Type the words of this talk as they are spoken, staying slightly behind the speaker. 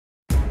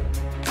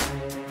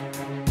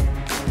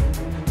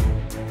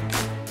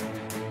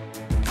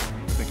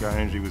think our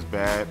energy was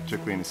bad,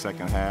 particularly in the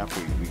second half.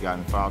 We got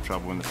in foul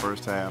trouble in the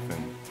first half,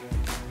 and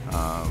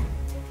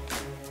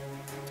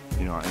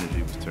our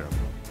energy was terrible.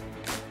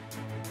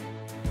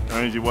 Our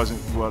energy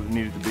wasn't what it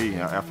needed to be.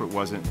 Our effort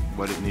wasn't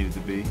what it needed to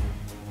be,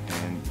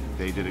 and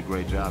they did a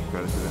great job.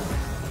 Credit to them.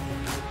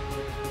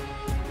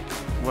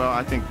 Well,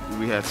 I think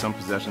we had some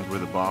possessions where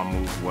the ball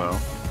moved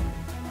well,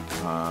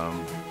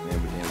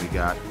 and we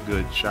got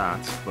good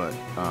shots, but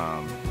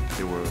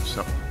there were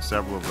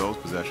several of those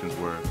possessions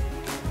where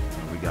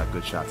we got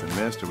good shots and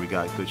missed, or we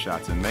got good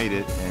shots and made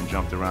it and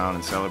jumped around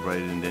and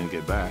celebrated and didn't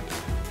get back.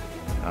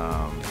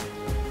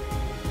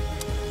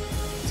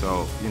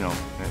 So,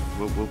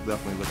 we'll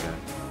definitely look at it.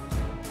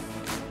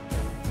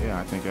 Yeah,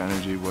 I think our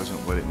energy wasn't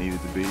what it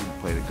needed to be. We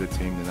played a good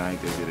team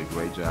tonight. They did a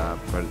great job.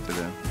 Credit to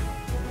them.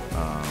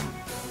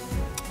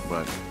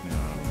 But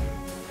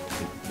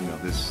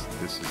this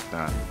is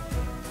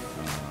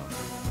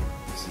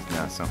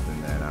not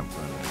something that I'm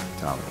going to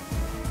tolerate.